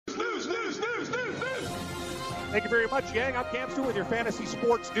Thank you very much, Yang. I'm Cam Stewart with your fantasy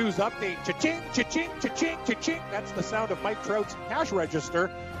sports news update. Cha-ching, cha-ching, cha-ching, cha-ching. That's the sound of Mike Trout's cash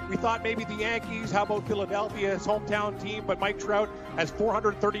register. We thought maybe the Yankees, how about Philadelphia, his hometown team, but Mike Trout has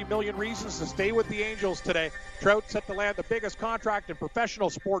 430 million reasons to stay with the Angels today. Trout set to land the biggest contract in professional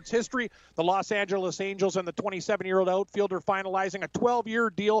sports history. The Los Angeles Angels and the 27-year-old outfielder finalizing a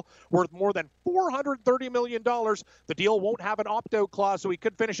 12-year deal worth more than $430 million. The deal won't have an opt-out clause, so he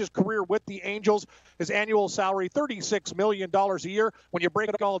could finish his career with the Angels. His annual salary, $36 million a year. When you break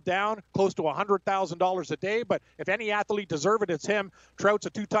it all down, close to $100,000 a day. But if any athlete deserves it, it's him. Trout's a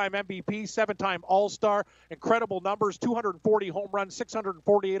two-time MVP, seven-time All-Star. Incredible numbers, 240 home runs,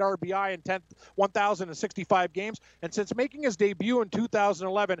 648 RBI in 1,065 games. And since making his debut in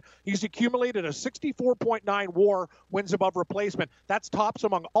 2011, he's accumulated a 64.9 WAR, wins above replacement. That's tops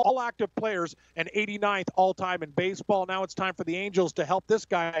among all active players and 89th all-time in baseball. Now it's time for the Angels to help this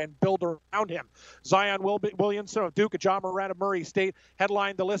guy and build around him. Zion Williamson of Duke and John Moran of Murray State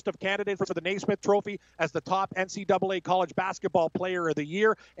headlined the list of candidates for the Naismith Trophy as the top NCAA college basketball player of the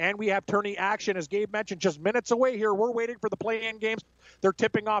year. And we have tourney action, as Gabe mentioned, just minutes away here. We're waiting for the play-in games. They're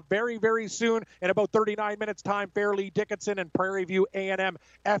tipping off very, very soon in about 39 minutes time. Fairleigh Dickinson and Prairie View A&M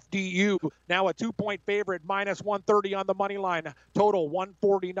FDU. Now a 2-point favorite, minus 130 on the money line. Total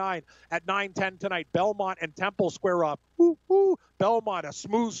 149 at 9:10 tonight. Belmont and Temple square up. Woo, woo. Belmont, a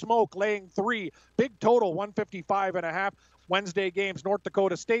smooth smoke, laying 3. Big total, 155.5. Wednesday games, North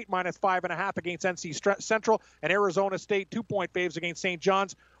Dakota State minus 5.5 against NC Central, and Arizona State 2-point faves against St.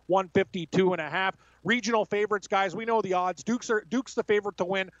 John's, 152.5. Regional favorites, guys, we know the odds. Duke's the favorite to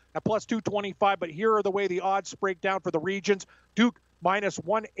win at plus 225, but here are the way the odds break down for the regions. Duke minus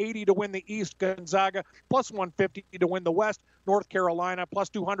 180 to win the East, Gonzaga plus 150 to win the West, North Carolina plus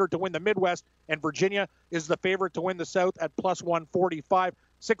 200 to win the Midwest, and Virginia is the favorite to win the South at plus 145.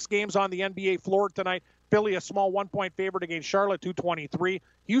 6 games on the NBA floor tonight. Philly, a small 1-point favorite against Charlotte, 223.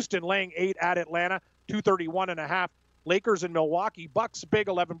 Houston laying 8 at Atlanta, 231.5. Lakers and Milwaukee. Bucks big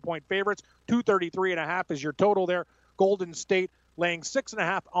 11-point favorites, 233.5 is your total there. Golden State laying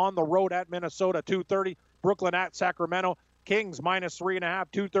 6.5 on the road at Minnesota, 230. Brooklyn at Sacramento. Kings minus 3.5,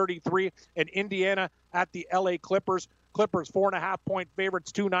 233. And Indiana at the LA Clippers. Clippers 4.5-point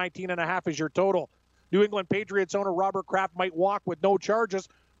favorites, 219.5 is your total. New England Patriots owner Robert Kraft might walk with no charges.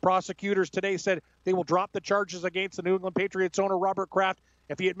 Prosecutors today said they will drop the charges against the New England Patriots owner Robert Kraft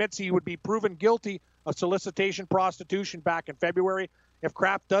if he admits he would be proven guilty of solicitation prostitution back in February. If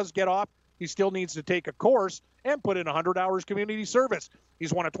Kraft does get off, he still needs to take a course and put in 100 hours community service.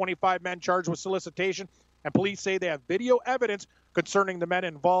 He's one of 25 men charged with solicitation, and police say they have video evidence concerning the men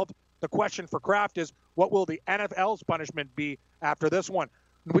involved. The question for Kraft is, what will the NFL's punishment be after this one?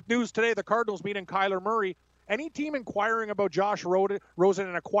 With news today, the Cardinals meeting Kyler Murray. Any team inquiring about Josh Rosen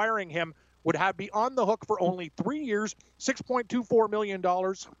and acquiring him would be on the hook for only 3 years, $6.24 million,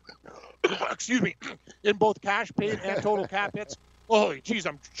 excuse me, in both cash paid and total cap hits. Oh, geez,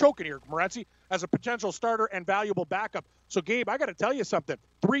 I'm choking here, Morency, as a potential starter and valuable backup. So, Gabe, I got to tell you something.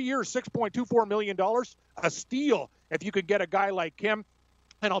 3 years, $6.24 million, a steal if you could get a guy like him.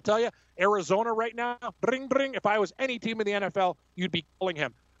 And I'll tell you, Arizona right now, ring, ring, if I was any team in the NFL, you'd be calling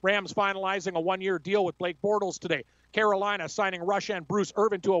him. Rams finalizing a 1-year deal with Blake Bortles today. Carolina signing Russia and Bruce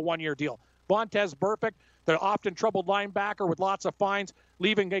Irvin to a 1-year deal. Vontaze Burfict, the often troubled linebacker with lots of fines,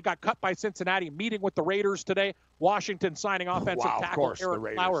 leaving. They got cut by Cincinnati, meeting with the Raiders today. Washington signing offensive tackle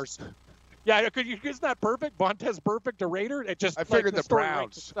Eric Flowers. Yeah, isn't that perfect? Vontaze Burfict, a Raider? I figured the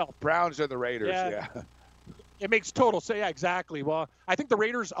Browns. Browns and the Raiders, yeah. It makes total sense. Yeah, exactly. Well, I think the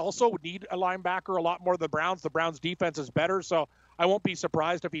Raiders also would need a linebacker a lot more than the Browns. The Browns' defense is better, so I won't be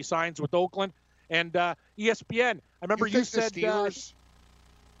surprised if he signs with Oakland. And ESPN, I remember you said the Steelers.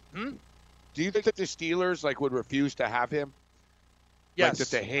 Do you think that the Steelers would refuse to have him? Yes, that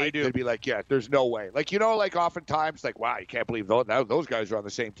they hate. I do. They'd be like, yeah, there's no way. Oftentimes, wow, you can't believe those guys are on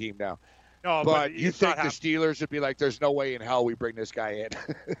the same team now. No, but you think the Steelers would be like, there's no way in hell we bring this guy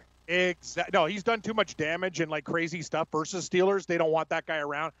in. Exactly. No, he's done too much damage and crazy stuff versus Steelers. They don't want that guy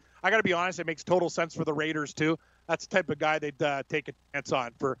around. I got to be honest, it makes total sense for the Raiders too. That's the type of guy they'd take a chance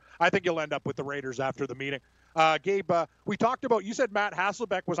on. I think you'll end up with the Raiders after the meeting. Gabe, we talked about, you said Matt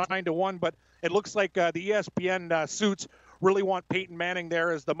Hasselbeck was 9-1, but it looks like the ESPN suits really want Peyton Manning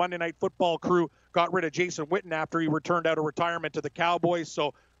there as the Monday Night Football crew got rid of Jason Witten after he returned out of retirement to the Cowboys.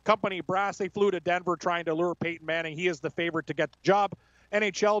 So company brass, they flew to Denver trying to lure Peyton Manning. He is the favorite to get the job.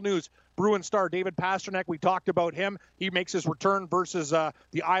 NHL news, Bruin star David Pastrnak, we talked about him. He makes his return versus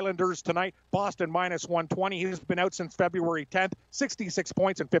the Islanders tonight. Boston minus 120. He's been out since February 10th. 66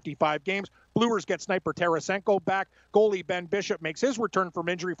 points in 55 games. Brewers get sniper Tarasenko back. Goalie Ben Bishop makes his return from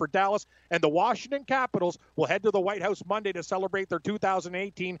injury for Dallas. And the Washington Capitals will head to the White House Monday to celebrate their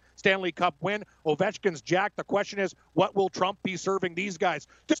 2018 Stanley Cup win. Ovechkin's jacked. The question is, what will Trump be serving these guys?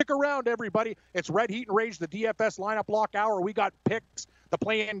 Stick around, everybody. It's Red Heat and Rage, the DFS lineup lock hour. We got picks. The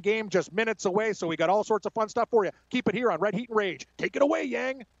play-in game just minutes away, so we got all sorts of fun stuff for you. Keep it here on Red Heat and Rage. Take it away,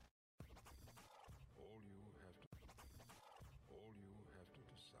 Yang. All you have to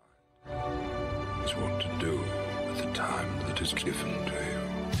decide is what to do with the time that is given to you.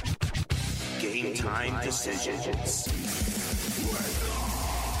 Game time decisions.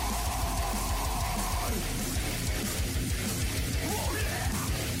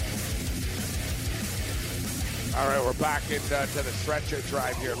 All right, we're back into the stretcher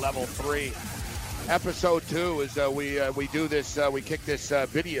drive here, level 3. Episode 2 is we do this, we kick this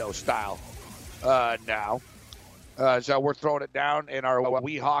video style now. So we're throwing it down in our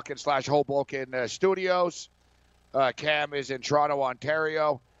Weehawken / Hoboken studios. Cam is in Toronto,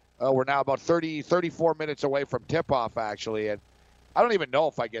 Ontario. We're now about 34 minutes away from tip-off, actually. And I don't even know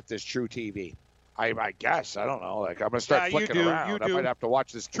if I get this True TV. I guess. I don't know. Like, I'm going to start flicking around. I might have to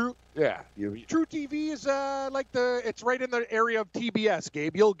watch this. True. Yeah. True TV is it's right in the area of TBS,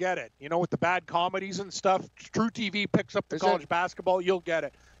 Gabe. You'll get it. You know, with the bad comedies and stuff. True TV picks up the college basketball. You'll get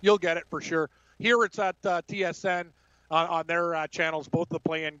it. You'll get it for sure. Here it's at TSN on their channels. Both the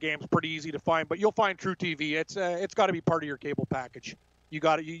play-in games pretty easy to find, but you'll find True TV. It's got to be part of your cable package. You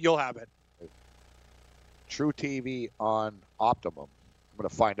got it. You'll have it. True TV on Optimum. I'm going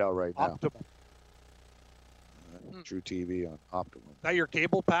to find out right now. Optimum. True TV on Optimum. Is that your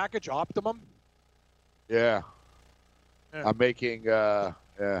cable package, Optimum? Yeah. I'm making, I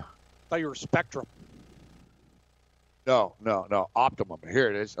thought you were Spectrum. No, Optimum. Here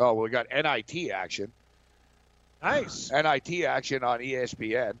it is. Oh, we got NIT action. Nice. NIT action on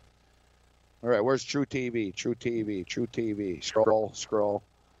ESPN. All right, where's True TV? True TV. Scroll.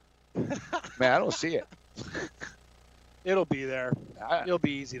 Man, I don't see it. It'll be there. It'll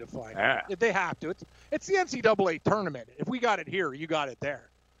be easy to find. Yeah. They have to. It's the NCAA tournament. If we got it here, you got it there.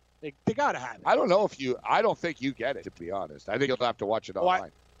 They got to have it. I don't think you get it, to be honest. I think you'll have to watch it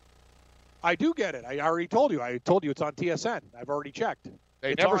online. I do get it. I already told you. I told you it's on TSN. I've already checked.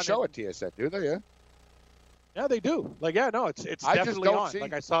 They never show it TSN, do they? Yeah. Yeah, they do. It's definitely on.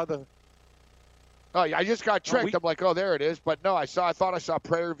 Like I saw the. Oh, yeah, I just got tricked. I'm like, oh, there it is. But no, I thought I saw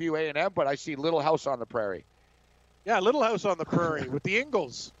Prairie View A&M, but I see Little House on the Prairie. Yeah, Little House on the Prairie with the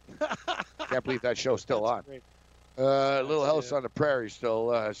Ingalls. Can't believe that show's still on. Great. Little House on the Prairie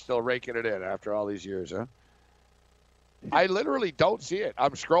still raking it in after all these years, huh? I literally don't see it.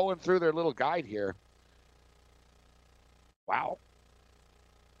 I'm scrolling through their little guide here. Wow.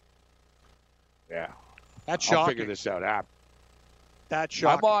 Yeah. That's shocking. I'll figure this out. That's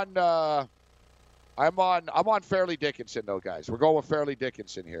shocking. I'm on Fairleigh Dickinson though, guys. We're going with Fairleigh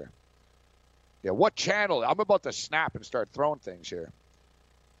Dickinson here. Yeah, what channel? I'm about to snap and start throwing things here.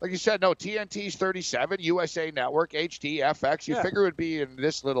 Like you said, no, TNT's 37, USA Network, HD, FX. You figure it would be in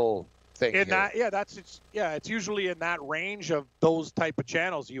this little thing in here. It's usually in that range of those type of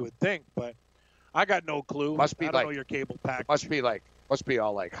channels, you would think, but I got no clue. I don't know your cable package. Must be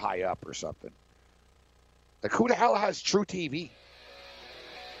all like high up or something. Like, who the hell has True TV?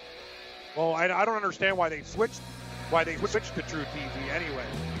 Well, I don't understand why they switched to True TV anyway.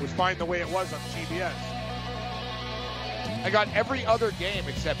 It was fine the way it was on CBS. I got every other game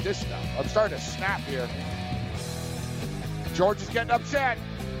except this stuff. I'm starting to snap here. George is getting upset.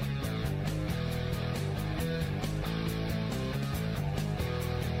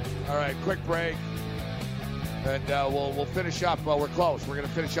 All right, quick break. And we'll finish up. Well, we're close. We're going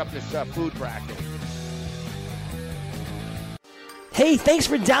to finish up this food bracket. Hey, thanks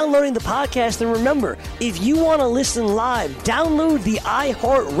for downloading the podcast. And remember, if you want to listen live, download the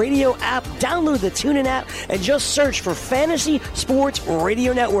iHeartRadio app, download the TuneIn app, and just search for Fantasy Sports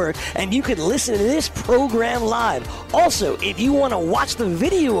Radio Network, and you can listen to this program live. Also, if you want to watch the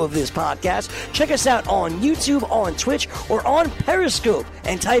video of this podcast, check us out on YouTube, on Twitch, or on Periscope,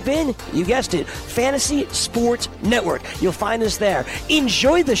 and type in, you guessed it, Fantasy Sports Network. You'll find us there.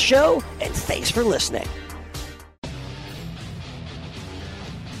 Enjoy the show, and thanks for listening.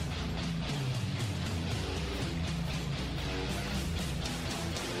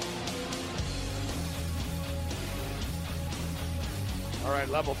 All right,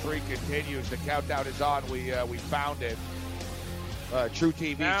 level 3 continues. The countdown is on. We found it. True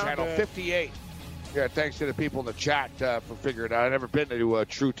TV channel 58. Yeah, thanks to the people in the chat for figuring it out. I've never been to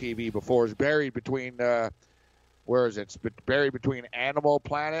True TV before. It's buried between, where is it? It's buried between Animal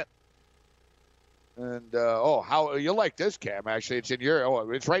Planet and, how you'll like this, Cam, actually. It's in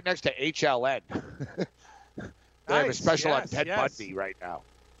it's right next to HLN. They have a special on Ted Bundy right now.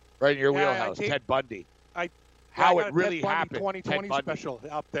 Right in your wheelhouse, Ted Bundy. How it really happened. 2020 special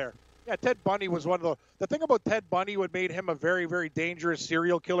up there. Yeah, Ted Bundy was one of the thing about Ted Bundy, what made him a very, very dangerous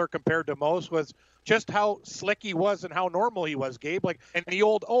serial killer compared to most was just how slick he was and how normal he was, Gabe. Like, and the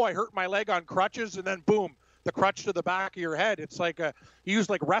old, I hurt my leg on crutches, and then boom, the crutch to the back of your head. It's like he used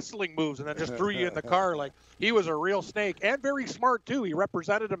like wrestling moves and then just threw you in the car. Like, he was a real snake and very smart too. He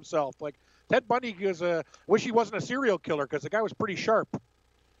represented himself. Like, Ted Bundy was wish he wasn't a serial killer because the guy was pretty sharp.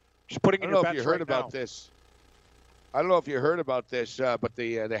 Just putting in your bets right now. I don't know if you heard about this, but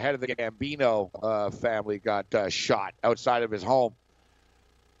the head of the Gambino family got shot outside of his home.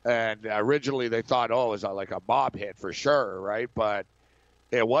 And originally they thought, it was like a mob hit for sure, right? But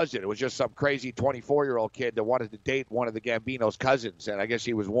it wasn't. It was just some crazy 24-year-old kid that wanted to date one of the Gambino's cousins. And I guess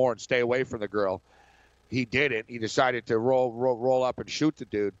he was warned, stay away from the girl. He didn't. He decided to roll up and shoot the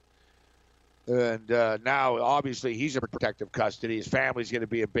dude. And now, obviously, he's in protective custody. His family's going to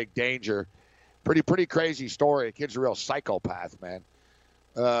be in big danger. Pretty crazy story. The kid's a real psychopath, man.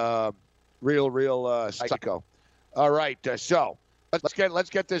 Real psycho. All right, so let's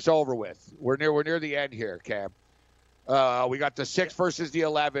get this over with. We're near the end here, Cam. We got the 6 versus the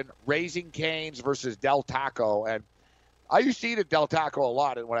 11, Raising Cane's versus Del Taco, and I used to eat at Del Taco a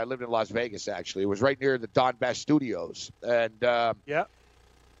lot when I lived in Las Vegas. Actually, it was right near the Don Best Studios, and Del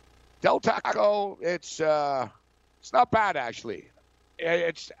Taco, it's not bad actually.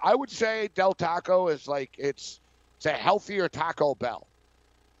 I would say Del Taco is like it's a healthier Taco Bell.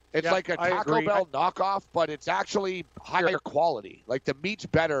 It's like a Taco Bell knockoff, but it's actually higher quality. Like the meat's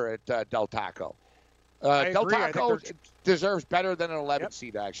better at Del Taco. Del Taco deserves better than an 11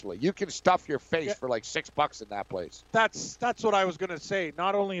 seed, actually. You can stuff your face for like $6 in that place. That's what I was going to say.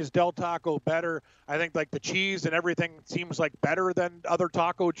 Not only is Del Taco better, I think like the cheese and everything seems like better than other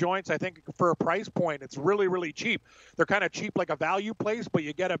taco joints. I think for a price point, it's really, really cheap. They're kind of cheap like a value place, but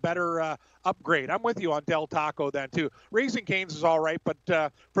you get a better upgrade. I'm with you on Del Taco then, too. Raising Cane's is all right, but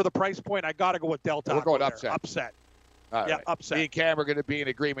for the price point, I got to go with Del Taco. We're going upset. All right. Upset. Me and Cam are going to be in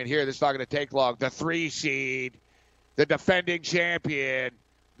agreement here. This is not going to take long. The 3 seed, the defending champion,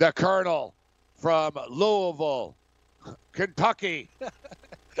 the Colonel from Louisville, Kentucky,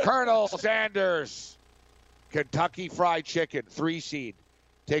 Colonel Sanders, Kentucky Fried Chicken, 3 seed,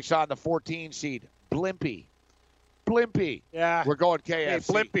 takes on the 14 seed, Blimpie. Yeah. We're going KFC. Hey,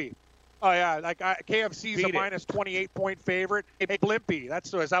 Blimpie. Oh, yeah. Like KFC's a minus 28-point favorite. Hey, Blimpie.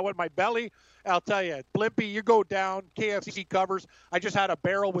 Is that what my belly? I'll tell you, Blimpie, you go down. KFC covers. I just had a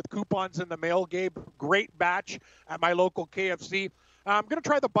barrel with coupons in the mail, Gabe. Great batch at my local KFC. I'm going to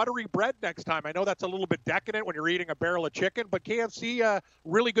try the buttery bread next time. I know that's a little bit decadent when you're eating a barrel of chicken, but KFC,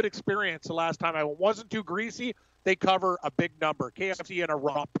 really good experience the last time. I wasn't too greasy. They cover a big number. KFC in a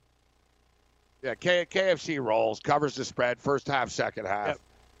rump. Yeah, KFC rolls, covers the spread, first half, second half. Yep.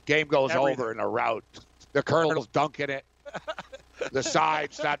 Game goes over in a rout. The Colonel's dunking it. The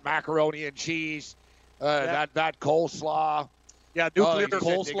sides, that macaroni and cheese, that coleslaw. Yeah, nuclear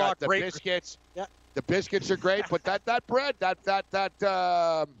coleslaw, the great. Biscuits. Yeah. The biscuits are great, but that bread, that's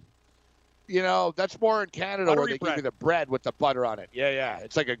more in Canada buttery where they give you the bread with the butter on it. Yeah.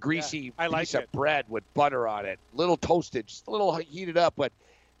 It's like a greasy piece of bread with butter on it. Little toasted, just a little heated up, but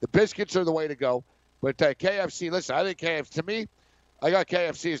the biscuits are the way to go. But KFC, listen, I think KFC, to me, I got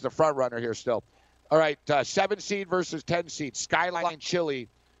KFC as the front runner here still. All right, 7 seed versus 10 seed. Skyline Chili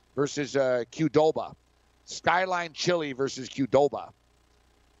versus Qdoba. Skyline Chili versus Qdoba.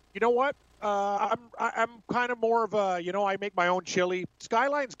 You know what? I'm kind of more of a, I make my own chili.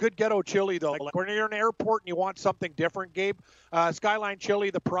 Skyline's good ghetto chili, though. Like when you're in an airport and you want something different, Gabe, Skyline Chili,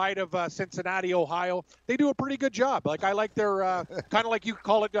 the pride of Cincinnati, Ohio, they do a pretty good job. Like I like their kind of like you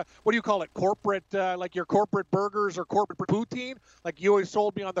call it, what do you call it? Corporate, like your corporate burgers or corporate poutine. Like you always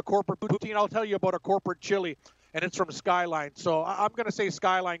sold me on the corporate poutine. I'll tell you about a corporate chili, and it's from Skyline. So I'm going to say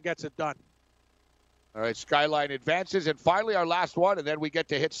Skyline gets it done. All right, Skyline advances. And finally, our last one, and then we get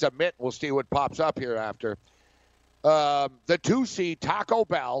to hit submit. We'll see what pops up here after. The 2 seed, Taco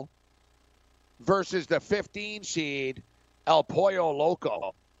Bell, versus the 15 seed, El Pollo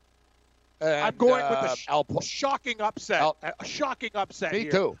Loco. And, I'm going with a shocking upset. A shocking upset Me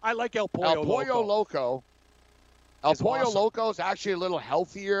too. I like El Pollo Loco. El Pollo Loco is actually a little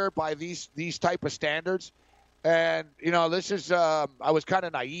healthier by these type of standards. And, this is, I was kind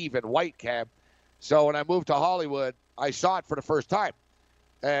of naive in white, Cam. So when I moved to Hollywood, I saw it for the first time.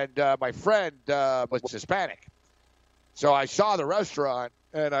 and my friend was Hispanic. So I saw the restaurant,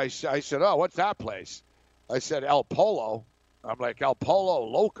 and I said, "Oh, what's that place?" I said, "El Pollo." I'm like, "El Pollo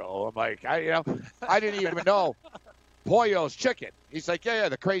Loco." I'm like, I didn't even know Pollo's chicken. He's like, "Yeah,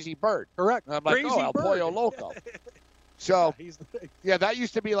 the crazy bird." Correct. And I'm like, Crazy "Oh, El bird. Pollo Loco." So, yeah, that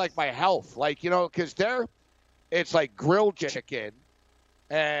used to be like my health. Like, because it's like grilled chicken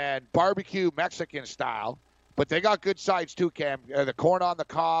and barbecue Mexican style. But they got good sides too, Cam. The corn on the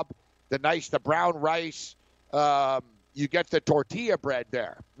cob, the brown rice. You get the tortilla bread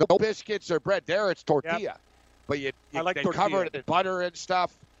there. No biscuits or bread. There it's tortilla. Yep. But they cover it in butter and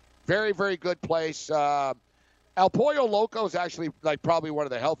stuff. Very, very good place. El Pollo Loco is actually like probably one of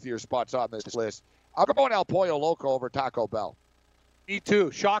the healthier spots on this list. I'm going El Pollo Loco over Taco Bell. Me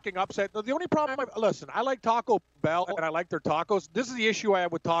too. Shocking upset. The only problem, listen, I like Taco Bell and I like their tacos. This is the issue I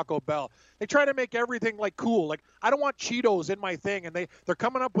have with Taco Bell. They try to make everything like cool. Like I don't want Cheetos in my thing, and they're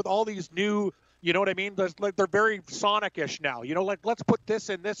coming up with all these new. You know what I mean? They're very Sonic-ish now. Like, let's put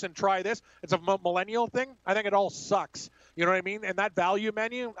this in this and try this. It's a millennial thing. I think it all sucks. You know what I mean? And that value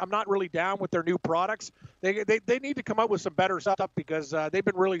menu, I'm not really down with their new products. They need to come up with some better stuff because they've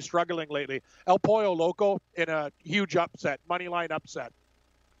been really struggling lately. El Pollo Loco in a huge upset, money line upset.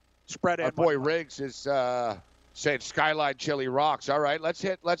 Spread. Our boy Riggs is saying Skyline Chili rocks. All right, let's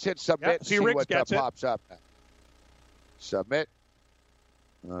hit submit. Yep. And see Riggs what pops up. Submit.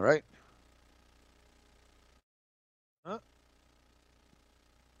 All right.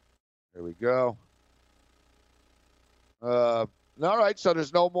 There we go. All right, so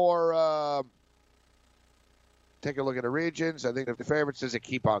there's no more. Take a look at the regions. I think if the favorites, does it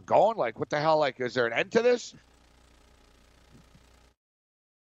keep on going? Like, what the hell? Like, is there an end to this?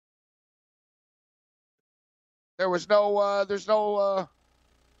 There's no.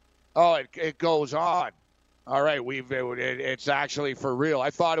 It goes on. All right, it's actually for real. I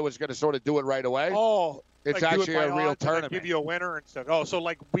thought it was going to sort of do it right away. Oh. It's like actually a real tournament. Give you a winner and stuff. Oh, so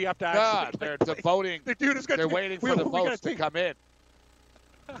like we have to actually. They're voting. They're waiting for the votes to come in.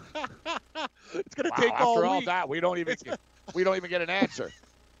 It's going to take all week. After all that, we don't even get an answer.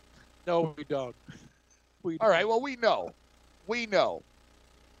 No, we don't. All right. Well, we know.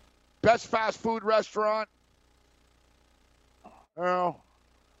 Best fast food restaurant. Well,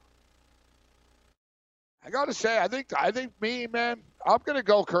 I got to say, I think me, man, I'm going to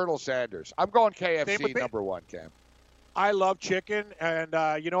go Colonel Sanders. I'm going KFC number one, Cam. I love chicken, and,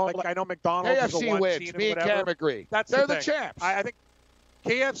 I know McDonald's KFC is a one wins. seed Me and Cam agree. They're the champs. I think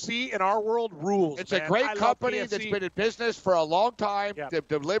KFC in our world rules. It's a great company that's been in business for a long time. Yeah. They've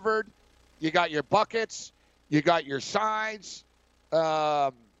delivered. You got your buckets. You got your signs.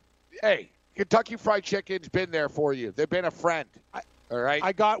 Hey, Kentucky Fried Chicken's been there for you. They've been a friend. All right.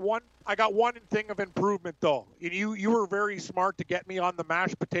 I got one thing of improvement, though. You were very smart to get me on the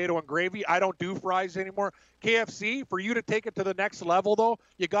mashed potato and gravy. I don't do fries anymore. KFC, for you to take it to the next level, though,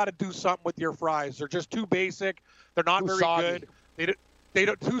 you got to do something with your fries. They're just too basic. They're not very good. They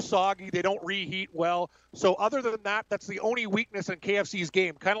don't too soggy. They don't reheat well. So other than that, that's the only weakness in KFC's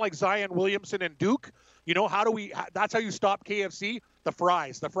game. Kind of like Zion Williamson and Duke. That's how you stop KFC? The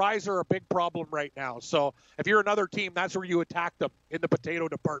fries. The fries are a big problem right now. So if you're another team, that's where you attack them, in the potato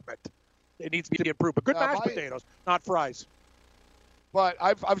department. It needs to be improved. But good mashed potatoes, not fries. But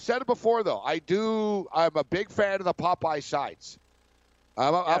I've said it before, though. I'm a big fan of the Popeye sides.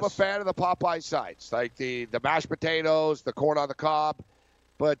 I'm a fan of the Popeye sides, like the mashed potatoes, the corn on the cob.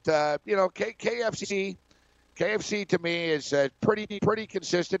 But, KFC to me is pretty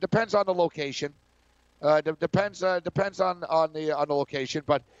consistent. Depends on the location. Depends on the location,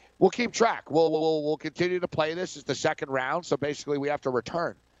 but we'll keep track. We'll continue to play this. It's the second round, so basically we have to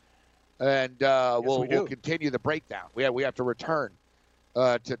return, and we'll continue the breakdown. We have to return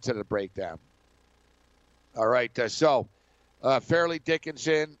to the breakdown. All right, so Fairleigh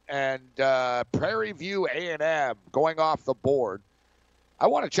Dickinson and Prairie View A&M going off the board. I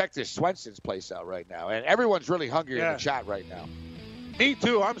want to check this Swenson's place out right now, and everyone's really hungry in the chat right now. Me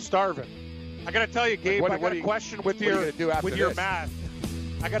too. I'm starving. I got to tell you, Gabe, I got a question with your math.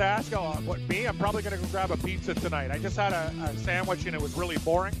 I got to ask, me? I'm probably going to go grab a pizza tonight. I just had a sandwich, and it was really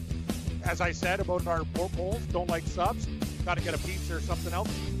boring. As I said about our polls, don't like subs. Got to get a pizza or something else.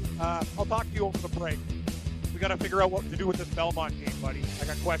 I'll talk to you over the break. We got to figure out what to do with this Belmont game, buddy. I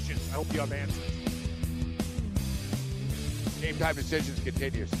got questions. I hope you have answers. Game Time Decisions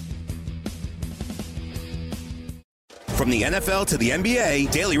continues. From the NFL to the NBA,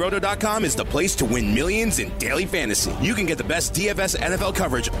 DailyRoto.com is the place to win millions in daily fantasy. You can get the best DFS NFL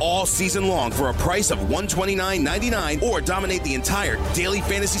coverage all season long for a price of $129.99 or dominate the entire daily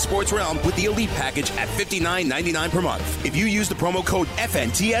fantasy sports realm with the Elite package at $59.99 per month. If you use the promo code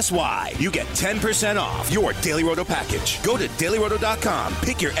FNTSY, you get 10% off your Daily Roto package. Go to DailyRoto.com,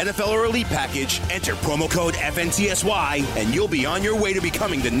 pick your NFL or Elite package, enter promo code FNTSY, and you'll be on your way to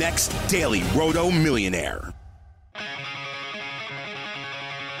becoming the next Daily Roto millionaire.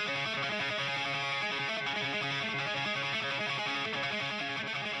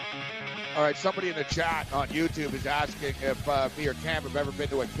 All right, somebody in the chat on YouTube is asking if me or Cam have ever been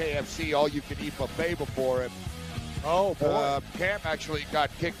to a KFC all-you-can-eat buffet before. And, oh, boy. Cam actually got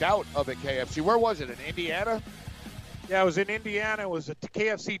kicked out of a KFC. Where was it, in Indiana? Yeah, it was in Indiana. It was a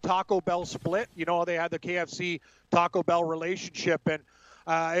KFC Taco Bell split. You know, they had the KFC Taco Bell relationship. And,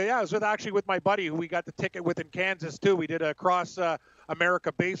 yeah, I was actually with my buddy who we got the ticket with in Kansas, too. We did a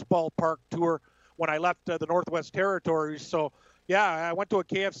cross-America baseball park tour when I left the Northwest Territories. So, yeah, I went to a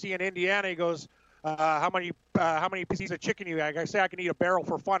KFC in Indiana. He goes, how many pieces of chicken you have? I say I can eat a barrel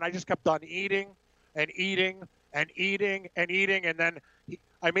for fun. I just kept on eating and eating and eating and eating. And then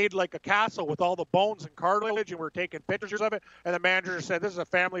I made like a castle with all the bones and cartilage, and we're taking pictures of it. And the manager said, this is a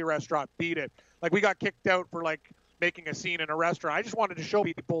family restaurant. Beat it. Like, we got kicked out for, like, making a scene in a restaurant. I just wanted to show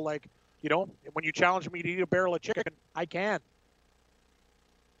people, like, you know, when you challenge me to eat a barrel of chicken, I can.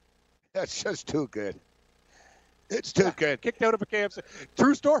 That's just too good. It's too good. Kicked out of a KFC.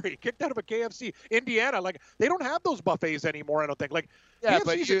 True story. Kicked out of a KFC. Indiana, like, they don't have those buffets anymore, I don't think. Like, yeah, KFC's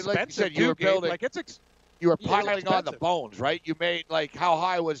but you, expensive, like you said, you were too, building. Like, you were piling on the expensive. bones, right? You made, like, how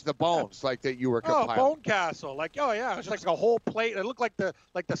high was the bones, like, that you were compiling? Oh, bone castle. Like, oh, yeah. It's like a whole plate. It looked like the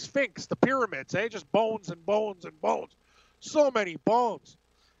Sphinx, the pyramids, eh? Just bones and bones and bones. So many bones.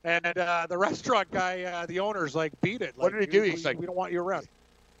 And the restaurant guy, the owner's like, beat it. Like, what did he do? He's like, we don't want you around.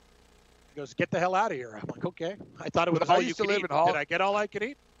 He goes, get the hell out of here. I'm like, okay. I thought it was I all used you to could live eat. in Did I get all I could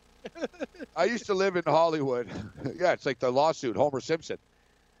eat? I used to live in Hollywood. Yeah, it's like the lawsuit, Homer Simpson.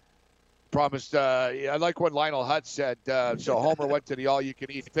 Promised, I like what Lionel Hutz said. So Homer went to the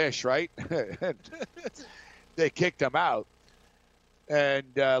all-you-can-eat fish, right? And they kicked him out. And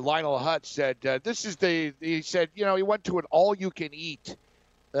Lionel Hutz said, he said, you know, he went to an all-you-can-eat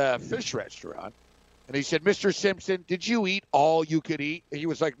fish restaurant. And he said, Mr. Simpson, did you eat all you could eat? And he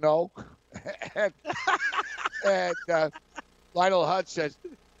was like, no. and Lionel Hutz says,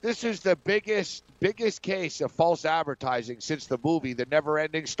 this is the biggest case of false advertising since the movie The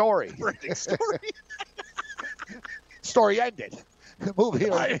Never-Ending Story. Never-ending story. Story ended. The movie.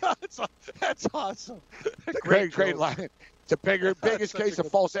 That's awesome. Great line. It's the biggest case of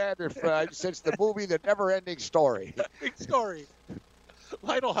false advertising since the movie The Never-Ending Story. Big story.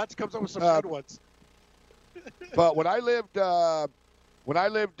 Lionel Hutz comes up with some good ones. But when I lived in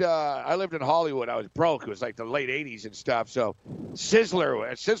Hollywood, I was broke. It was like the late 80s and stuff. So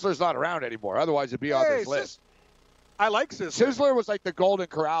Sizzler's not around anymore. Otherwise, it'd be on this list. I like Sizzler. Sizzler was like the Golden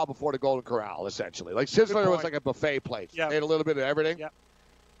Corral before the Golden Corral, essentially. Like Sizzler was like a buffet place. Yeah. They had a little bit of everything. Yeah.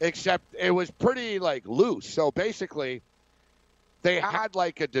 Except it was pretty like loose. So basically, they had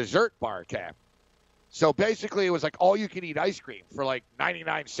like a dessert bar, Cam. So basically, it was like all you can eat ice cream for like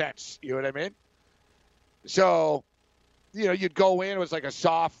 99 cents. You know what I mean? So, you know, you'd go in. It was like a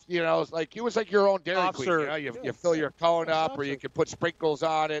soft, you know, it was like your own Dairy Queen. You know, you fill your cone up, or you could put sprinkles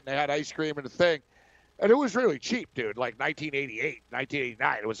on it, and they had ice cream and a thing. And it was really cheap, dude. Like 1988,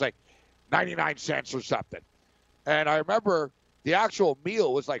 1989, it was like 99 cents or something. And I remember the actual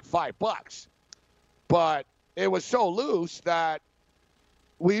meal was like $5, but it was so loose that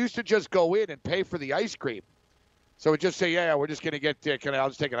we used to just go in and pay for the ice cream. So we'd just say, yeah, we're just going to get, I'll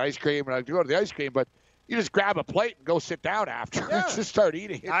just take an ice cream, and I'll go to the ice cream, but you just grab a plate and go sit down after and just start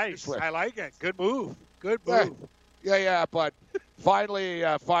eating it. Nice. I like it. Good move. Good move. Yeah. But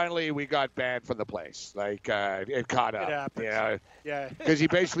finally we got banned from the place. Like, it caught up. It happens. Yeah. Because he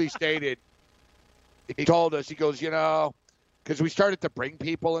basically stated, he told us, he goes, you know, because we started to bring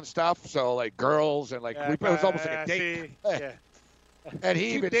people and stuff. So, like, girls and, like, it was almost like a date. Yeah. And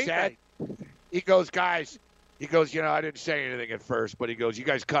he even said, he goes, guys, he goes, you know, I didn't say anything at first, but he goes, you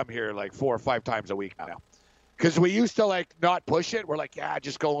guys come here like 4 or 5 times a week now. Because we used to, like, not push it. We're like, yeah,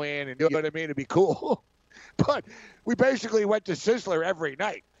 just go in and do what I mean. It'd be cool. But we basically went to Sizzler every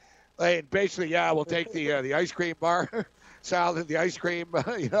night. And basically, yeah, we'll take the ice cream bar, salad, the ice cream,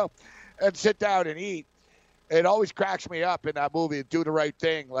 you know, and sit down and eat. It always cracks me up in that movie, Do the Right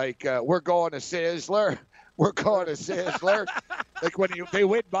Thing. Like, we're going to Sizzler. We're going to Sizzler. Like, when they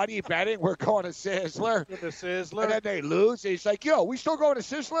win money betting, we're going to Sizzler. And then they lose. He's like, yo, we still going to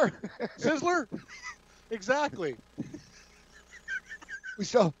Sizzler? Sizzler? Exactly. We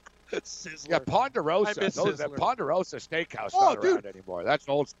still. Sizzler. Yeah, Ponderosa. I miss That Sizzler. Ponderosa Steakhouse Oh, not dude. around anymore. That's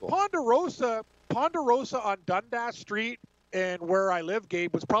old school. Ponderosa on Dundas Street and where I live,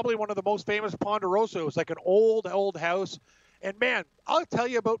 Gabe, was probably one of the most famous Ponderosa. It was like an old house. And, man, I'll tell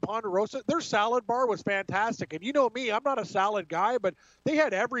you about Ponderosa. Their salad bar was fantastic. And you know me, I'm not a salad guy, but they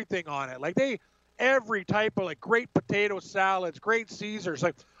had everything on it. Like, every type of, like, great potato salads, great Caesars.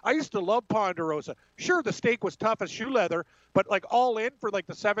 Like, I used to love Ponderosa. Sure, the steak was tough as shoe leather, but, like, all in for, like,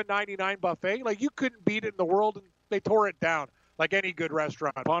 the $7.99 buffet, like, you couldn't beat it in the world, and they tore it down like any good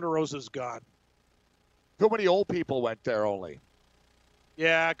restaurant. Ponderosa's gone. Too many old people went there only.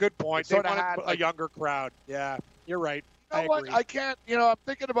 Yeah, good point. They Sort of wanted had, a like- younger crowd. Yeah, you're right. You know I what? agree. I can't, I'm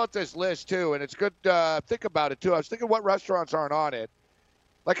thinking about this list, too, and it's good think about it, too. I was thinking what restaurants aren't on it.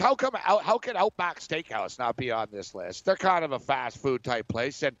 Like, how can Outback Steakhouse not be on this list? They're kind of a fast food type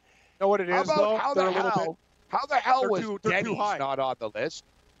place. And know what it is, though? how They're the a little bit. hell they're was too- they're too Denny's high. not on the list?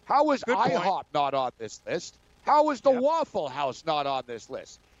 How was Good point. IHOP not on this list? How was the Yep. Waffle House not on this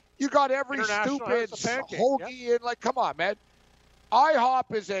list? You got every International stupid House of Pancake, hoagie and, like, come on, man.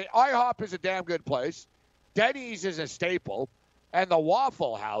 IHOP is a damn good place. Denny's is a staple. And the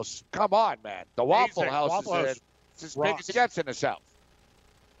Waffle House, come on, man. The Waffle Amazing. House Waffle is House it's as big rocks. as it gets in the South.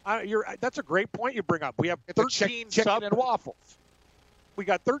 That's a great point you bring up. We have It's a 13 chicken and waffles. We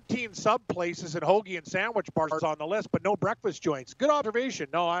got 13 sub places and hoagie and sandwich bars on the list, but no breakfast joints. Good observation.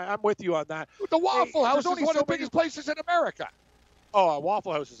 No, I'm with you on that. The Waffle House there's is only one so of the biggest places in America. Oh,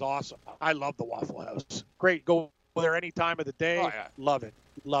 Waffle House is awesome. I love the Waffle House. Great. Go there any time of the day. Oh, yeah. Love it.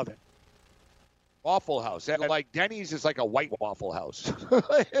 Love it. Waffle House. And, like, Denny's is like a white Waffle House. Kind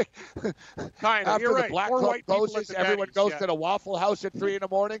of. After You're the right. Black More Club white people at closes, the everyone Denny's, goes yeah. to the Waffle House at 3 a.m.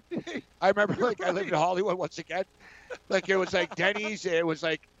 I remember, like, I lived in Hollywood once again. Like, it was like Denny's. It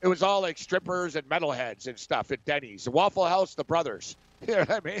was all like strippers and metalheads and stuff at Denny's. The Waffle House, the brothers. You know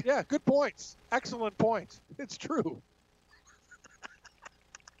what I mean? Yeah, good points. Excellent points. It's true.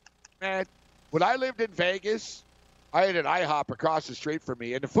 Man, when I lived in Vegas, I had an IHOP across the street from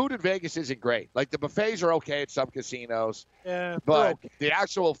me, and the food in Vegas isn't great. Like, the buffets are okay at some casinos, Yeah, but okay. the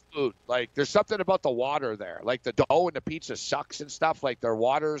actual food, like, there's something about the water there. Like, the dough and the pizza sucks and stuff. Like, their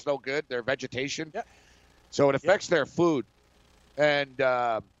water is no good, their vegetation. Yep. So it affects their food. And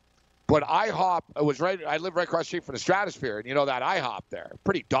but IHOP, I live right across the street from the Stratosphere, and you know that IHOP there,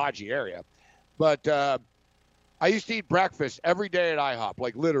 pretty dodgy area. But I used to eat breakfast every day at IHOP,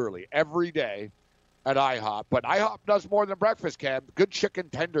 like literally every day at IHOP. But IHOP does more than breakfast, Cam. Good chicken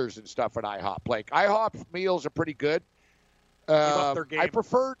tenders and stuff at IHOP. Like, IHOP meals are pretty good. up their game. I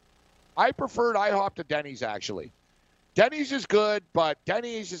preferred IHOP to Denny's, actually. Denny's is good, but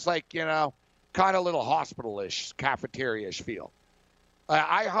Denny's is like, kind of little hospital-ish, cafeteria-ish feel.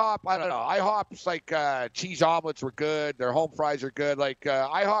 IHOP, I don't know. IHOP's like cheese omelets were good. Their home fries are good. Like,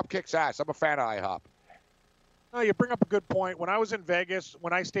 IHOP kicks ass. I'm a fan of IHOP. No, you bring up a good point. When I was in Vegas,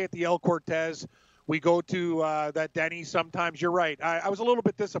 when I stay at the El Cortez, we go to that Denny's sometimes. You're right. I was a little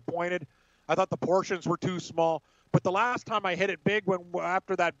bit disappointed. I thought the portions were too small. But the last time I hit it big,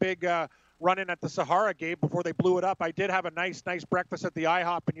 after that big run-in at the Sahara Gate before they blew it up, I did have a nice breakfast at the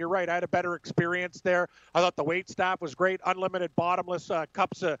IHOP. And you're right, I had a better experience there. I thought the wait staff was great. Unlimited bottomless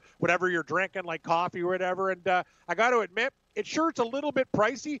cups of whatever you're drinking, like coffee or whatever. And I got to admit, it's a little bit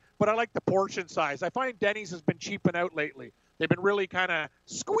pricey, but I like the portion size. I find Denny's has been cheaping out lately. They've been really kind of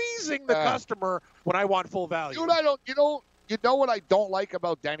squeezing the customer when I want full value. Dude, you know what I don't like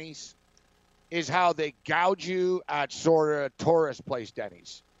about Denny's is how they gouge you at sort of tourist place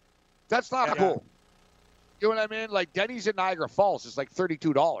Denny's. That's not cool. You know what I mean? Like, Denny's in Niagara Falls is like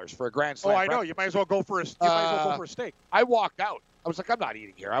 $32 for a Grand Slam. Oh, I know. You might as well go for a steak. I walked out. I was like, I'm not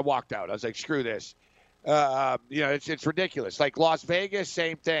eating here. I walked out. I was like, screw this. It's ridiculous. Like, Las Vegas,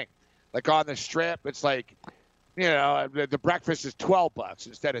 same thing. Like, on the Strip, it's like, the breakfast is $12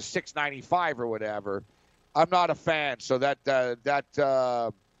 instead of $6.95 or whatever. I'm not a fan. So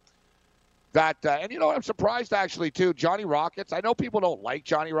and you know what? I'm surprised actually too. Johnny Rockets. I know people don't like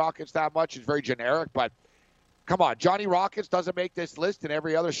Johnny Rockets that much. It's very generic, but come on, Johnny Rockets doesn't make this list, and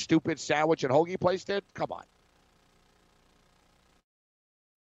every other stupid sandwich and hoagie place did. Come on.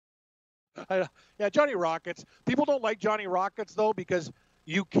 Yeah, Johnny Rockets. People don't like Johnny Rockets, though, because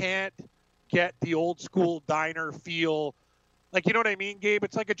you can't get the old school diner feel. Like, you know what I mean, Gabe?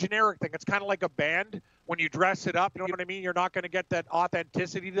 It's like a generic thing. It's kind of like a band. When you dress it up, you know what I mean? You're not going to get that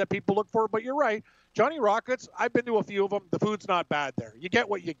authenticity that people look for. But you're right. Johnny Rockets, I've been to a few of them. The food's not bad there. You get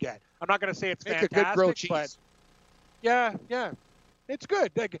what you get. I'm not going to say it's Make fantastic. a good grilled cheese. But yeah. It's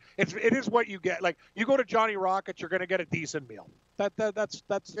good. Like, it is what you get. Like, you go to Johnny Rockets, you're going to get a decent meal. That's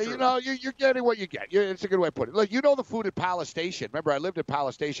Yeah, true. you know, you're getting what you get. It's a good way to put it. Look, you know the food at Palace Station. Remember, I lived at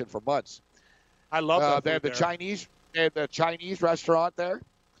Palace Station for months. I love that. They have the Chinese. They have the Chinese restaurant there.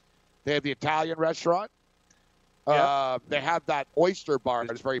 They have the Italian restaurant. Yeah. They have that oyster bar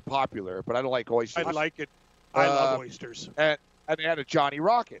that's very popular, but I don't like oysters. I like it. I love oysters. And they had a Johnny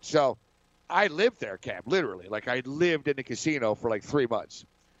Rocket. So I lived there, Cam, literally. Like, I lived in the casino for like 3 months.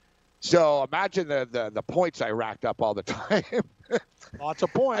 So imagine the points I racked up all the time. Lots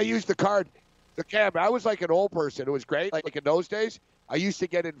of points. I used the card. The Cam, I was like an old person. It was great. Like in those days, I used to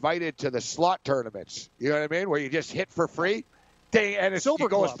get invited to the slot tournaments. You know what I mean? Where you just hit for free. Ding, and it's Silver you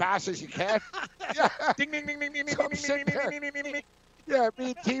go Club. as fast as you can. Yeah. Ding, ding, ding, ding, ding, ding, So I'm ding, sitting ding, there. ding, ding, ding, ding. Yeah, me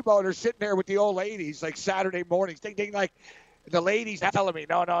and T-Bone are sitting there with the old ladies, like Saturday mornings, ding, ding, like the ladies telling me,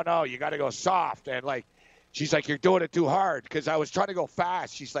 no, you got to go soft. And like, she's like, you're doing it too hard because I was trying to go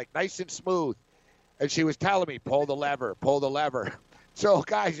fast. She's like, nice and smooth. And she was telling me, pull the lever. So,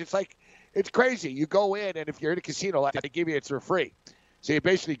 guys, it's like, it's crazy. You go in, and if you're in a casino, they give you it for free. So you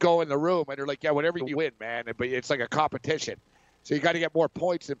basically go in the room, and they're like, yeah, whatever you win, man. But it's like a competition. So you got to get more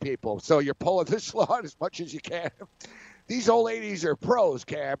points than people. So you're pulling the slot as much as you can. These old ladies are pros,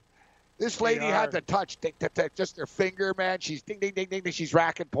 Cam. This lady had to touch just her finger, man. She's ding, ding, ding, ding, ding. She's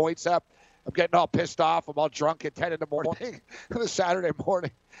racking points up. I'm getting all pissed off. I'm all drunk at 10 in the morning on a Saturday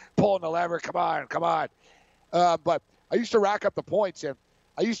morning, pulling the lever. Come on. But I used to rack up the points, and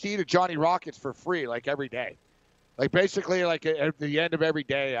I used to eat at Johnny Rockets for free, like every day. Like basically, like at the end of every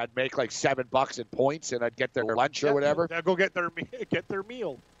day, I'd make like $7 in points, and I'd get their lunch or whatever. They'll go get their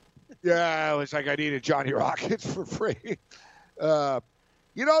meal. Yeah, it was like I'd eat at Johnny Rockets for free.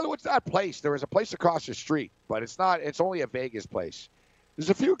 You know, what's that place? There was a place across the street, but it's not. It's only a Vegas place. There's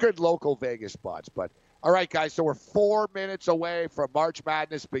a few good local Vegas spots, but all right, guys. So we're 4 minutes away from March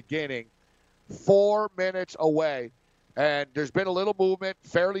Madness beginning. 4 minutes away, and there's been a little movement.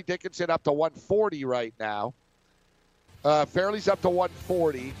 Fairleigh Dickinson up to 140 right now. Fairleigh's up to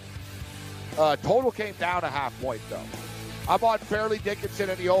 140. Total came down a half point, though. I'm on Fairleigh Dickinson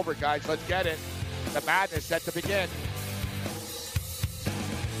in the over, guys. Let's get it. The madness set to begin.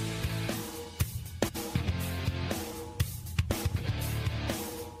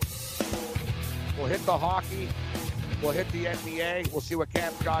 We'll hit the hockey. We'll hit the NBA. We'll see what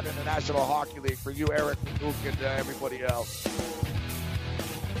Cam's got in the National Hockey League for you, Eric, Luke, and everybody else.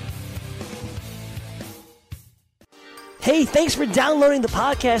 Hey, thanks for downloading the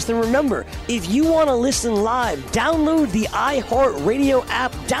podcast. And remember, if you want to listen live, download the iHeartRadio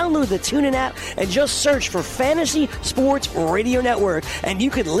app, download the TuneIn app, and just search for Fantasy Sports Radio Network, and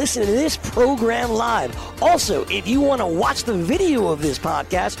you can listen to this program live. Also, if you want to watch the video of this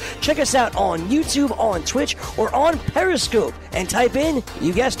podcast, check us out on YouTube, on Twitch, or on Periscope, and type in,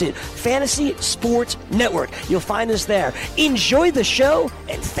 you guessed it, Fantasy Sports Network. You'll find us there. Enjoy the show,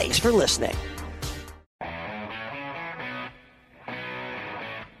 and thanks for listening.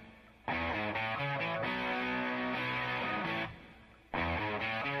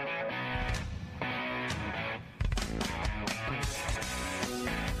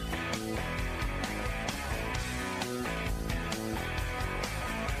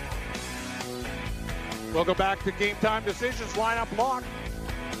 Welcome back to Game Time Decisions Lineup Lock.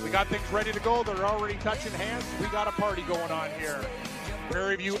 We got things ready to go. They're already touching hands. We got a party going on here.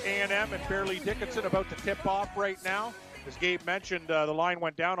 Prairie View A&M and Fairleigh Dickinson about to tip off right now. As Gabe mentioned, the line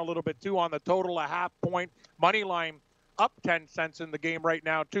went down a little bit too on the total, a half point. Money line up 10 cents in the game right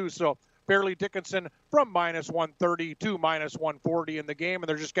now too. So Fairleigh Dickinson from -130 to -140 in the game, and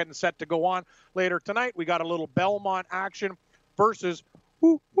they're just getting set to go on later tonight. We got a little Belmont action versus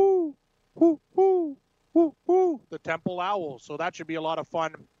the Temple Owls. So that should be a lot of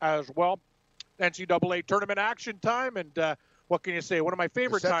fun as well. NCAA tournament action time, and what can you say? One of my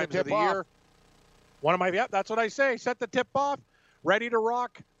favorite times of the year. Yeah, that's what I say. Set the tip off, ready to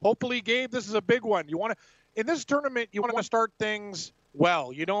rock. Hopefully, Gabe, this is a big one. In this tournament, you want to start things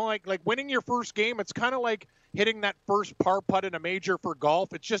well. You know, like winning your first game, it's kind of like hitting that first par putt in a major for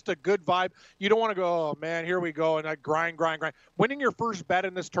golf. It's just a good vibe. You don't want to go, oh, man, here we go, and I grind. Winning your first bet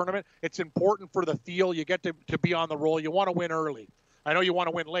in this tournament, it's important for the feel. You get to be on the roll. You want to win early. I know you want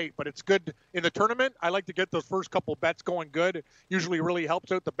to win late, but it's good in the tournament. I like to get those first couple bets going good. It usually really helps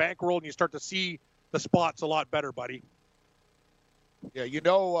out the bankroll, and you start to see the spots a lot better, buddy. Yeah, you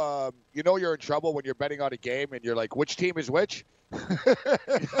know you're in trouble when you're betting on a game and you're like, which team is which?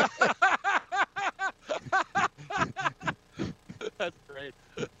 That's great.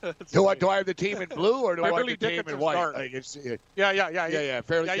 Do I have the team in blue or do I have the team in white? Yeah.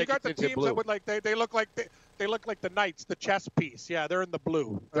 Fairleigh You got the Dickinson's in teams blue. that would they look like They look like the Knights, the chess piece. Yeah, they're in the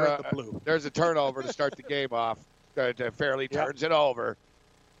blue. They're in the blue. There's a turnover to start the game off. Fairly turns it over.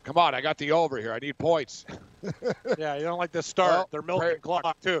 Come on, I got the over here. I need points. Yeah, you don't like the start. Well, they're milking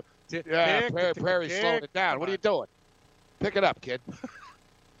clock, too. Yeah, Prairie's slowing it down. What are you doing? Pick it up, kid. Come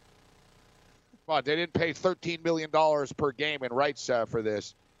on, they didn't pay $13 million per game in rights for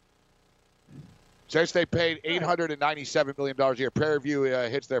this. Since they paid $897 million a year, Prairie View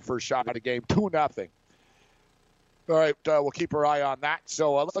hits their first shot of the game, 2-0. All right, we'll keep our eye on that.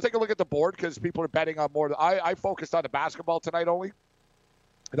 So let's take a look at the board because people are betting on more. I focused on the basketball tonight only,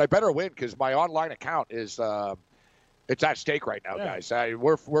 and I better win because my online account is it's at stake right now, guys.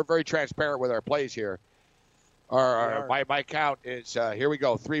 We're very transparent with our plays here. My account is here. We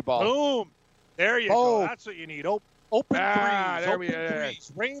go, 3 ball. Boom! There you go. That's what you need. Open threes. There open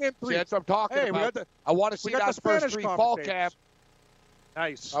threes. Rain in threes. See, that's what I'm talking about. I want to see that first 3 fall, Cam.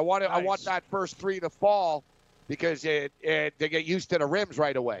 Nice. I want that first 3 to fall. Because they get used to the rims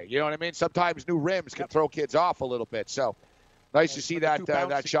right away. You know what I mean? Sometimes new rims can throw kids off a little bit. So nice to see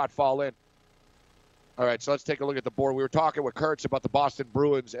that shot fall in. All right, so let's take a look at the board. We were talking with Kurtz about the Boston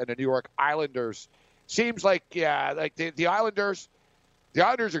Bruins and the New York Islanders. Seems like, the Islanders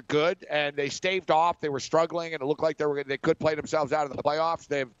are good, and they staved off. They were struggling, and it looked like they could play themselves out of the playoffs.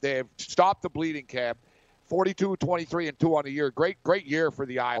 They've stopped the bleeding, Cam. 42-23-2 on the year. Great year for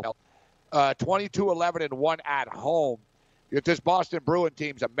the Isles. 22-11-1 at home. This Boston Bruin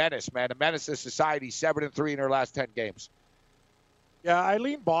team's a menace, man. A menace to society. 7-3 in their last 10 games. Yeah, I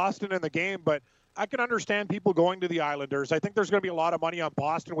lean Boston in the game, but I can understand people going to the Islanders. I think there's going to be a lot of money on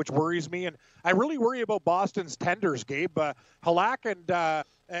Boston, which worries me, and I really worry about Boston's tenders, Gabe. Halak and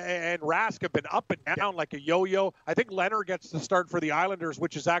Rask have been up and down like a yo-yo. I think Leonard gets the start for the Islanders,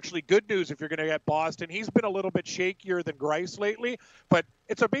 which is actually good news if you're going to get Boston. He's been a little bit shakier than Greiss lately, but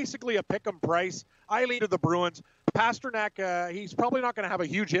it's basically a pick-em price. I lean to the Bruins. Pasternak, he's probably not going to have a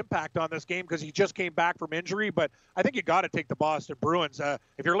huge impact on this game because he just came back from injury, but I think you got to take the Boston Bruins.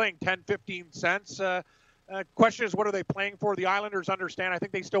 If you're laying 10, 15 cents, question is, what are they playing for? The Islanders understand. I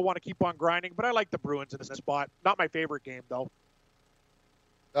think they still want to keep on grinding, but I like the Bruins in this spot. Not my favorite game, though.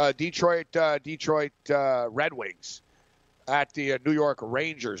 Detroit Red Wings at the New York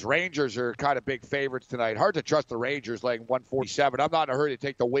Rangers. Rangers are kind of big favorites tonight. Hard to trust the Rangers laying 147. I'm not in a hurry to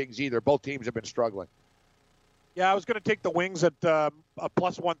take the Wings either. Both teams have been struggling. Yeah, I was going to take the Wings at a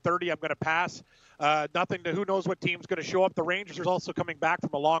plus 130. I'm going to pass. Who knows what team's going to show up. The Rangers are also coming back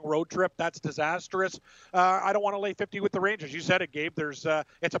from a long road trip. That's disastrous. I don't want to lay 50 with the Rangers. You said it, Gabe. It's a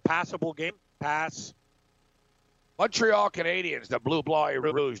passable game. Pass. Montreal Canadiens, the Blue Bois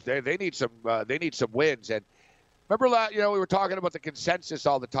Rouge. They need some wins. And remember, we were talking about the consensus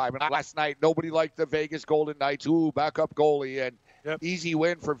all the time. And last night, nobody liked the Vegas Golden Knights. Ooh, backup goalie, and easy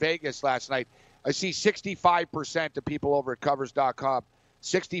win for Vegas last night. I see 65% of people over at Covers.com,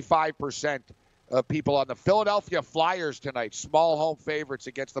 65% of people on the Philadelphia Flyers tonight, small home favorites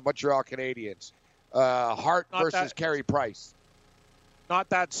against the Montreal Canadiens. Hart versus Carey Price. Not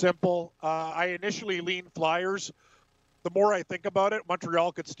that simple. I initially lean Flyers. The more I think about it,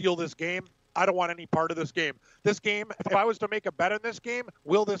 Montreal could steal this game. I don't want any part of this game. This game, if I was to make a bet on this game,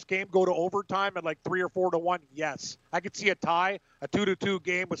 will this game go to overtime at like 3 or 4 to 1? Yes. I could see a tie, a 2-2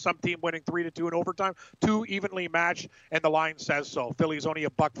 game with some team winning 3-2 in overtime. 2 evenly matched, and the line says so. Philly's only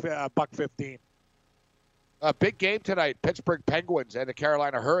 $1.15. A big game tonight. Pittsburgh Penguins and the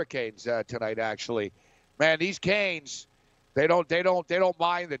Carolina Hurricanes tonight. Actually, man, these Canes. They don't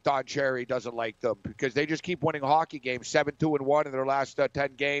mind that Don Cherry doesn't like them because they just keep winning hockey games, 7-2-1 in their last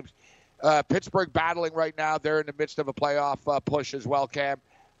 10 games. Pittsburgh battling right now. They're in the midst of a playoff push as well, Cam.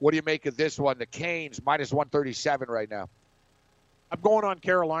 What do you make of this one? The Canes, minus 137 right now. I'm going on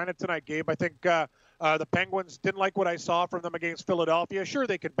Carolina tonight, Gabe. I think the Penguins didn't like what I saw from them against Philadelphia. Sure,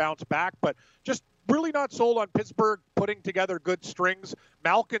 they could bounce back, but just really not sold on Pittsburgh putting together good strings.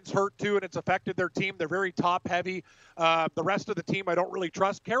 Malkin's hurt, too, and it's affected their team. They're very top-heavy. The rest of the team I don't really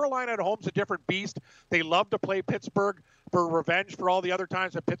trust. Carolina at home's a different beast. They love to play Pittsburgh for revenge for all the other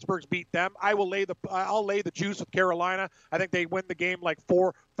times that Pittsburgh's beat them. I'll lay the juice with Carolina. I think they win the game like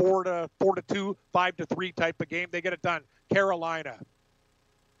 4-2, 5-3 type of game. They get it done. Carolina.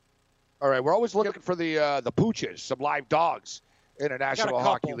 All right, we're always looking for the pooches, some live dogs in the National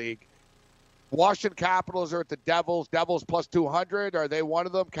Hockey League. Washington Capitals are at the Devils. Devils plus 200. Are they one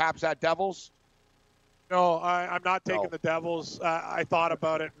of them? Caps at Devils? No, I'm not taking the Devils. I thought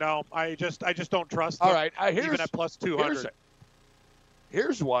about it. No, I just don't trust them. All right, even at plus 200.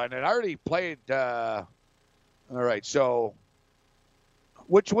 Here's one, and I already played. All right, so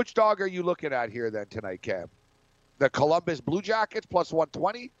which dog are you looking at here then tonight, Cam? The Columbus Blue Jackets plus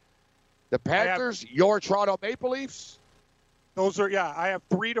 120, The Panthers, your Toronto Maple Leafs? Those are, I have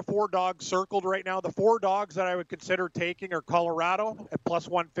 3 to 4 dogs circled right now. The 4 dogs that I would consider taking are Colorado at plus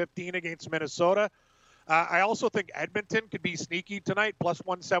 115 against Minnesota. I also think Edmonton could be sneaky tonight, plus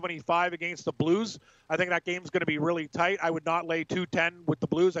 175 against the Blues. I think that game's going to be really tight. I would not lay 210 with the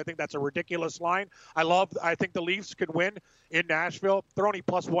Blues. I think that's a ridiculous line. I think the Leafs could win in Nashville. They're only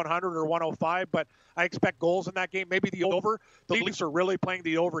plus 100 or 105, but I expect goals in that game. Maybe the over. The Leafs are really playing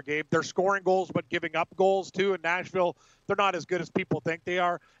the over game. They're scoring goals but giving up goals too. In Nashville, they're not as good as people think they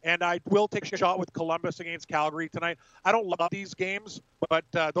are. And I will take a shot with Columbus against Calgary tonight. I don't love these games, but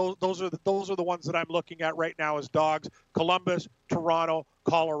those are the ones that I'm looking at right now as dogs. Columbus, Toronto,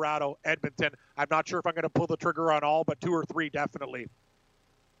 Colorado, Edmonton. I'm not sure if I'm going to pull the trigger on all, but 2 or 3 definitely.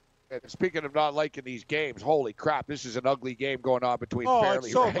 And speaking of not liking these games, holy crap, this is an ugly game going on between Fairleigh.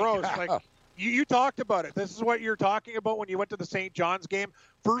 It's so right gross. now. Like you talked about it. This is what you're talking about when you went to the St. John's game.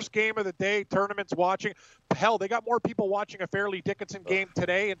 First game of the day, tournaments watching. Hell, they got more people watching a Fairleigh Dickinson game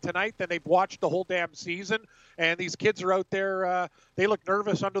today and tonight than they've watched the whole damn season. And these kids are out there. They look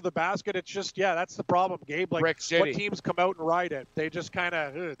nervous under the basket. It's just, that's the problem, Gabe. Like, Brick City. What teams come out and ride it? They just kind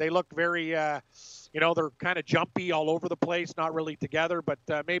of, they look very, they're kind of jumpy all over the place, not really together. But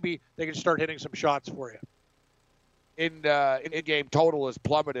maybe they can start hitting some shots for you. In-game total has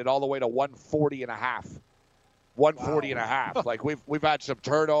plummeted all the way to 140 and a half. 140 and a half. Like we've had some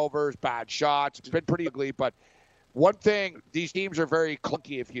turnovers, bad shots. It's been pretty ugly. But one thing, these teams are very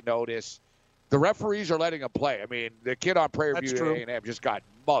clunky. If you notice, the referees are letting them play. I mean, the kid on Prairie View A&M just got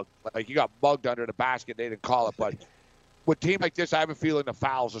mugged. Like he got mugged under the basket. They didn't call it. But with a team like this, I have a feeling the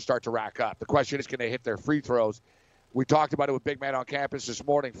fouls will start to rack up. The question is, can they hit their free throws? We talked about it with Big Man on campus this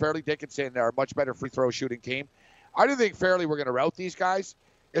morning. Fairleigh Dickinson are a much better free throw shooting team. I didn't think Fairleigh were going to rout these guys.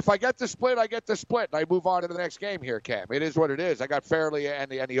 If I get the split, I get the split, and I move on to the next game here, Cam. It is what it is. I got Fairleigh and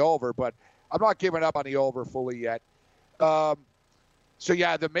the over, but I'm not giving up on the over fully yet. The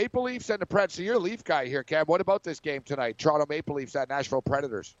Maple Leafs and the Preds. So you're a Leaf guy here, Cam. What about this game tonight? Toronto Maple Leafs at Nashville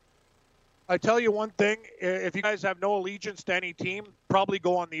Predators. I tell you one thing. If you guys have no allegiance to any team, probably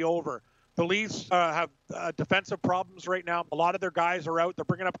go on the over. The Leafs have defensive problems right now. A lot of their guys are out. They're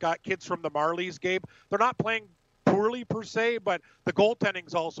bringing up kids from the Marlies, Gabe. They're not playing poorly per se, but the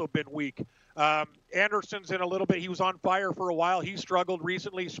goaltending's also been weak. Anderson's in a little bit. He was on fire for a while. He struggled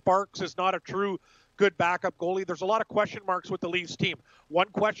recently. Sparks is not a true good backup goalie. There's a lot of question marks with the Leafs team. One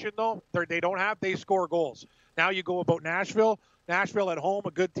question, though, they score goals. Now you go about Nashville. Nashville at home,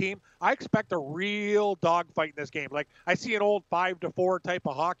 a good team. I expect a real dogfight in this game. Like, I see an old 5-4 type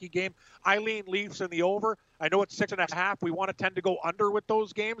of hockey game. I lean Leafs in the over. I know it's 6.5. We want to tend to go under with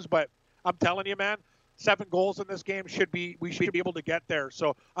those games, but I'm telling you, man, 7 goals in this game we should be able to get there.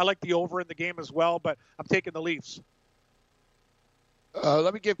 So I like the over in the game as well, but I'm taking the Leafs.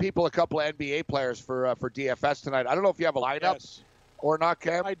 Let me give people a couple of NBA players for DFS tonight. I don't know if you have a lineup or not,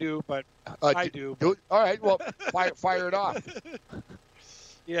 Cam. I do, but I do. All right, well, fire it off.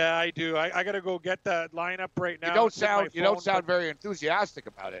 Yeah, I do. I got to go get the lineup right now. You don't sound very enthusiastic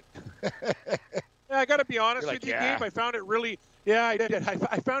about it. Yeah, I got to be honest with you, yeah. Gabe. I found it really. Yeah, I did.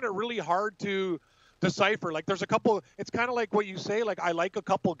 I found it really hard to decipher. Like, there's a couple. It's kind of like what you say. Like, I like a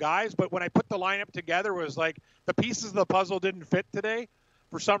couple guys, but when I put the lineup together, it was like the pieces of the puzzle didn't fit today.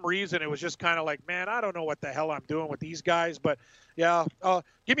 For some reason, it was just kind of like, man, I don't know what the hell I'm doing with these guys. But yeah,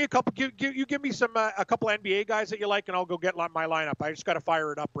 give me a couple. Give me some a couple NBA guys that you like, and I'll go get my lineup. I just got to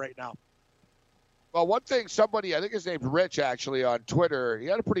fire it up right now. Well, one thing, somebody, I think his name's Rich, actually, on Twitter, he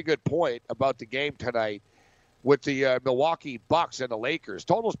had a pretty good point about the game tonight with the Milwaukee Bucks and the Lakers.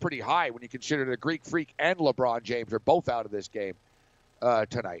 Total's pretty high when you consider the Greek Freak and LeBron James are both out of this game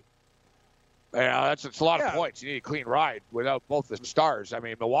tonight. Yeah, it's a lot of points. You need a clean ride without both the stars. I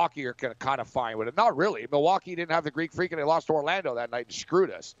mean, Milwaukee are kind of fine with it. Not really. Milwaukee didn't have the Greek Freak, and they lost to Orlando that night and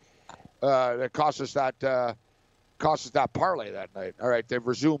screwed us. That cost us that parlay that night. All right, they've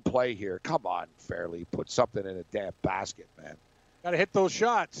resumed play here. Come on, Fairleigh. Put something in a damn basket, man. Got to hit those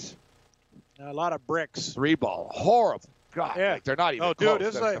shots. A lot of bricks. 3-ball. Horrible. God, yeah. Like they're not even close. Dude,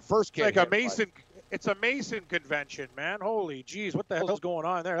 it's like the first kid like a Mason. It's a Mason convention, man. Holy jeez, what the hell is going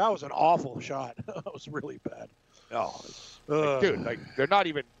on there? That was an awful shot. That was really bad. No, dude, like they're not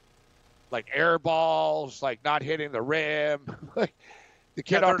even like air balls, like not hitting the rim. Like the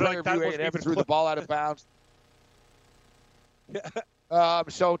kid on Prairie View A&M threw the ball out of bounds.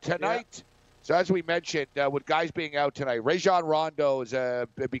 So tonight, so as we mentioned, with guys being out tonight, Rajon Rondo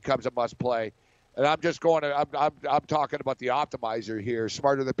it becomes a must play, and I'm just going to I'm talking about the optimizer here,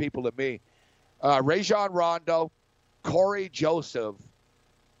 smarter than people than me. Rajon Rondo, Corey Joseph,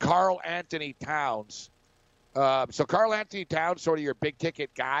 Karl Anthony Towns. So Karl Anthony Towns, sort of your big ticket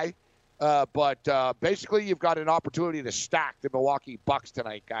guy. But basically, you've got an opportunity to stack the Milwaukee Bucks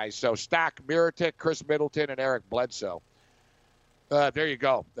tonight, guys. So stack Mirotic, Chris Middleton, and Eric Bledsoe. There you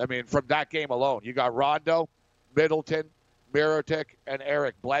go. I mean, from that game alone, you got Rondo, Middleton, Mirotic, and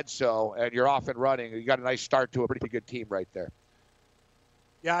Eric Bledsoe, and you're off and running. You got a nice start to a pretty good team right there.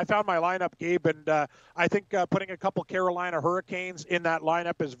 Yeah, I found my lineup, Gabe, and I think putting a couple Carolina Hurricanes in that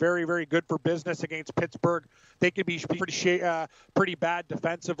lineup is very, very good for business against Pittsburgh. They could be pretty bad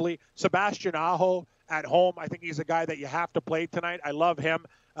defensively. Sebastian Aho at home, I think he's a guy that you have to play tonight. I love him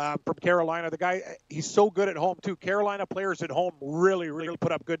from Carolina. The guy, he's so good at home, too. Carolina players at home really, really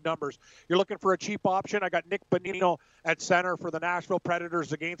put up good numbers. You're looking for a cheap option. I got Nick Bonino at center for the Nashville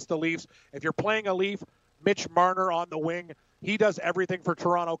Predators against the Leafs. If you're playing a Leaf, Mitch Marner on the wing. He does everything for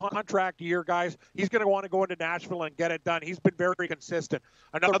Toronto. Contract year, guys. He's going to want to go into Nashville and get it done. He's been very consistent.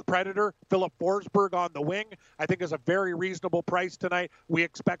 Another Predator, Philip Forsberg on the wing, I think is a very reasonable price tonight. We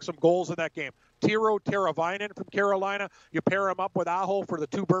expect some goals in that game. Tiro Teravainen from Carolina. You pair him up with Aho for the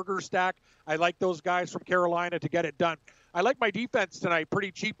two-burger stack. I like those guys from Carolina to get it done. I like my defense tonight.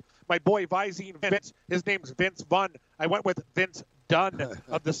 Pretty cheap. My boy Visine Vince. His name's Vince Vaughn. I went with Vince Dunn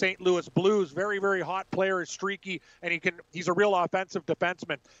of the St. Louis Blues. Very, very hot player, is streaky, and he's a real offensive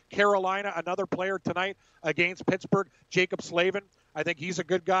defenseman. Carolina, another player tonight against Pittsburgh, Jacob Slavin. I think he's a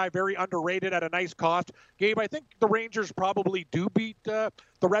good guy, very underrated at a nice cost. Gabe, I think the Rangers probably do beat the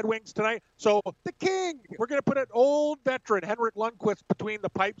Red Wings tonight. So the King, we're going to put an old veteran, Henrik Lundqvist, between the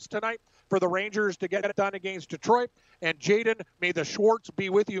pipes tonight for the Rangers to get it done against Detroit. And Jaden, may the Schwartz be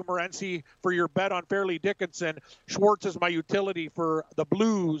with you, Morency, for your bet on Fairleigh Dickinson. Schwartz is my utility for the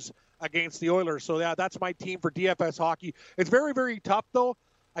Blues against the Oilers. So, yeah, that's my team for DFS hockey. It's very, very tough, though.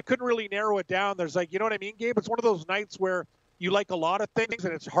 I couldn't really narrow it down. There's you know what I mean, Gabe? It's one of those nights where you like a lot of things,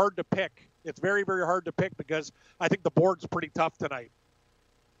 and it's hard to pick. It's very, very hard to pick because I think the board's pretty tough tonight.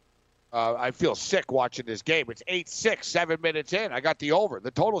 I feel sick watching this game. It's 8-6, 7 minutes in. I got the over. The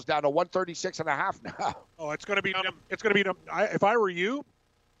total's down to 136.5 now. Oh, it's going to be if I were you,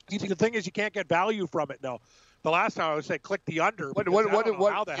 the thing is you can't get value from it, though. The last time I would say click the under.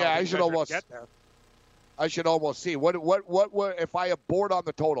 I should almost get there. I should almost see. What if I board on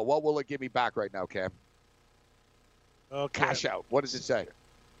the total, what will it give me back right now, Cam? Okay. Cash out. What does it say?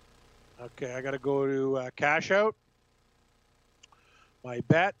 Okay, I got to go to cash out. My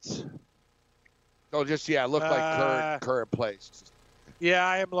bets. Oh, look like current place. Yeah,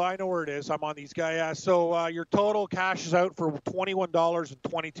 I know where it is. I'm on these guys. So your total cash is out for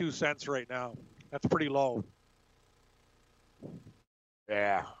 $21.22 right now. That's pretty low.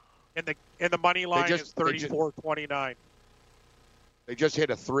 Yeah. And the money line is 34.29. They just hit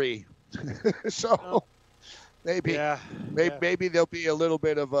a 3. So maybe there'll be a little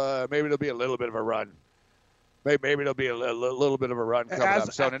bit of a run. Maybe there'll be a little bit of a run coming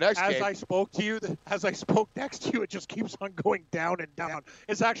up. So the next game, as I spoke next to you, it just keeps on going down and down.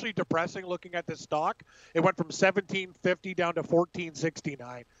 It's actually depressing looking at this stock. It went from $17.50 down to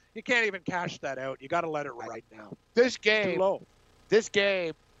 $14.69. You can't even cash that out. You got to let it right now. This game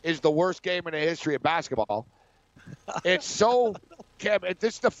is the worst game in the history of basketball. It's so, Kevin,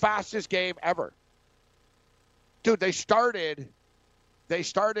 this is the fastest game ever. Dude, they started at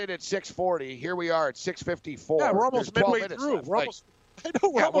 6:40. Here we are at 6:54. Yeah, we're almost midway through.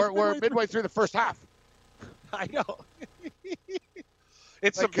 We're midway through the first half. I know.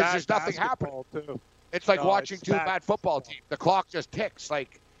 It's some bad there's nothing happening. Too. It's like watching two bad football teams. The clock just ticks, and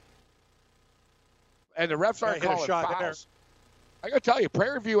the refs aren't calling fouls. I got to tell you,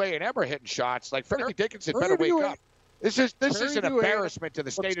 Prairie View A&M are hitting shots. Like Fairleigh Dickinson better wake up. This is an embarrassment to the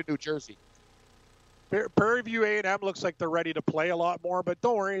state of New Jersey. Prairie View A&M looks like they're ready to play a lot more, but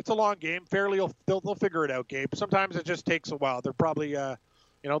don't worry, it's a long game. Fairleigh, they'll figure it out, Gabe. Sometimes it just takes a while. They're probably, they're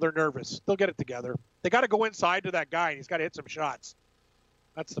nervous. They'll get it together. They got to go inside to that guy, and he's got to hit some shots.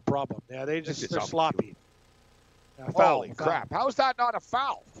 That's the problem. Yeah, they're sloppy. Holy crap! How is that not a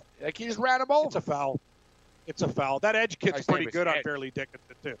foul? Like he just ran him over. It's a foul. That Edge kid's pretty good on Fairleigh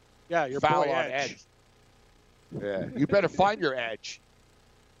Dickinson too. Yeah, your foul boy on Edge. Yeah, you better find your edge.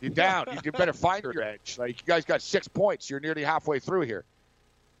 You're down. You better find your edge. Like you guys got 6 points. You're nearly halfway through here.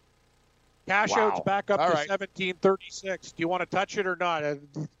 Cash out's back up to 17.36. Do you want to touch it or not?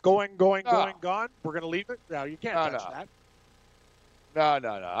 Going, gone. We're going to leave it. No, you can't touch that. No.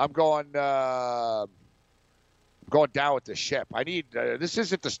 I'm going down with the ship. I need. This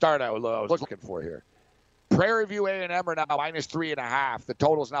isn't the start I was looking for here. Prairie View A&M are now -3.5. The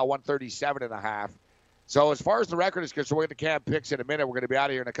total is now 137.5. So as far as the record is concerned, we're going to Cam Picks in a minute. We're going to be out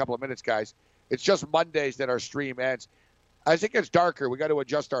of here in a couple of minutes, guys. It's just Mondays that our stream ends. As it gets darker, we got to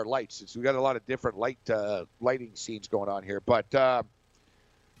adjust our lights. We got a lot of different lighting scenes going on here. But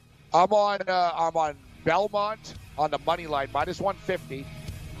I'm on Belmont on the money line, minus 150,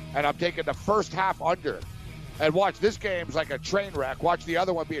 and I'm taking the first half under. And watch, this game's like a train wreck. Watch the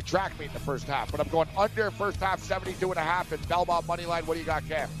other one be a track meet in the first half. But I'm going under first half, 72.5, and Belmont money line. What do you got,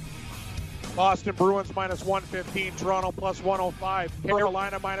 Cam? Boston Bruins minus 115, Toronto plus 105,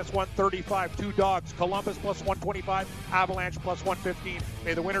 Carolina minus 135, two dogs, Columbus plus 125, Avalanche plus 115.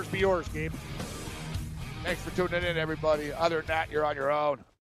 May the winners be yours, Gabe. Thanks for tuning in, everybody. Other than that, you're on your own.